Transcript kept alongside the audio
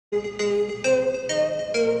I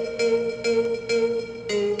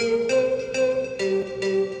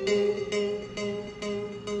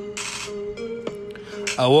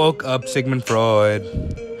woke up Sigmund Freud.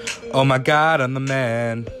 Oh my God, I'm the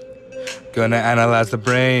man. Gonna analyze the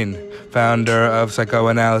brain. Founder of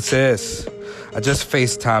psychoanalysis. I just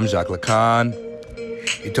FaceTimed Jacques Lacan.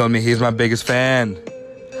 He told me he's my biggest fan.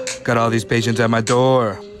 Got all these patients at my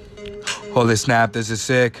door. Holy snap, this is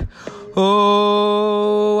sick.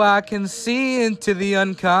 Oh, I can see into the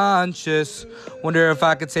unconscious. Wonder if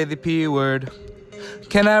I could say the P word.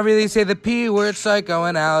 Can I really say the P word?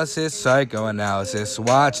 Psychoanalysis, psychoanalysis.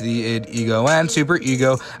 Watch the id, ego, and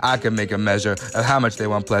superego. I can make a measure of how much they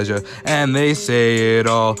want pleasure. And they say it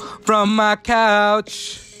all from my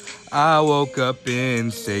couch. I woke up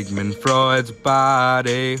in Sigmund Freud's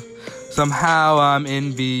body. Somehow I'm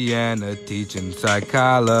in Vienna teaching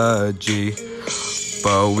psychology.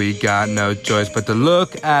 But we got no choice but to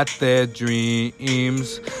look at their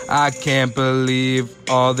dreams. I can't believe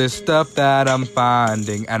all this stuff that I'm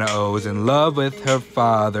finding. Anna O was in love with her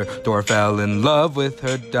father. Dora fell in love with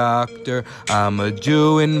her doctor. I'm a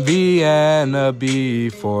Jew in Vienna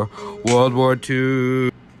before World War II.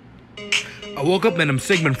 I woke up and I'm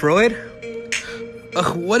Sigmund Freud.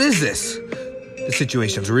 What is this? The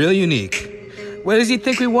situation's really unique. Why does he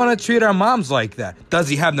think we want to treat our moms like that? Does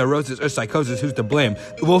he have neurosis or psychosis? Who's to blame?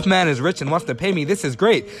 The Wolfman is rich and wants to pay me. This is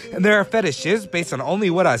great. And there are fetishes based on only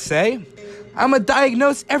what I say. I'ma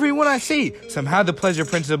diagnose everyone I see. Somehow the pleasure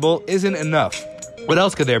principle isn't enough. What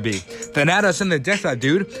else could there be? Thanatos and the death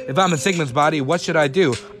dude. If I'm in Sigmund's body, what should I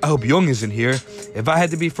do? I hope Jung isn't here. If I had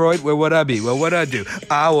to be Freud, where would I be? What would I do?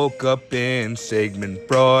 I woke up in Sigmund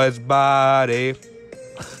Freud's body.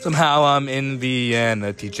 Somehow I'm in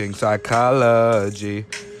Vienna teaching psychology.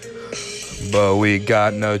 But we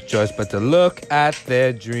got no choice but to look at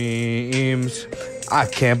their dreams. I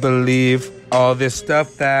can't believe all this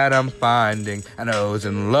stuff that I'm finding. Anna was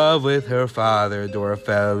in love with her father. Dora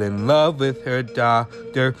fell in love with her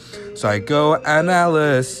doctor.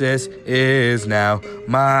 Psychoanalysis is now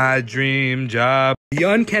my dream job. The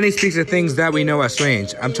uncanny speaks of things that we know are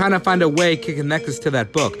strange. I'm trying to find a way to connect us to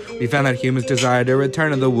that book. We found that humans desire to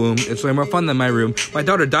return to the womb. It's way more fun than my room. My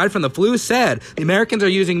daughter died from the flu. Sad. The Americans are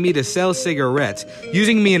using me to sell cigarettes.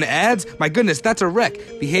 Using me in ads? My goodness, that's a wreck.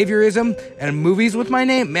 Behaviorism and movies with my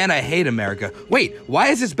name? Man, I hate America. Wait, why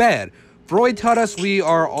is this bad? Freud taught us we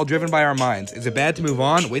are all driven by our minds. Is it bad to move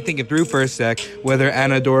on? Wait, think it through for a sec. Whether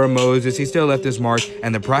Anna, Dora, Moses, he still left his mark,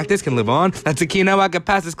 and the practice can live on. That's the key, now I can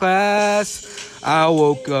pass this class. I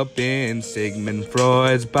woke up in Sigmund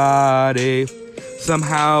Freud's body.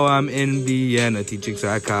 Somehow I'm in Vienna teaching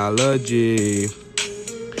psychology.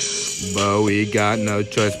 But we got no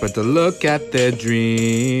choice but to look at their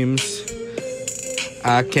dreams.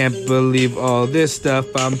 I can't believe all this stuff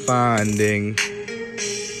I'm finding.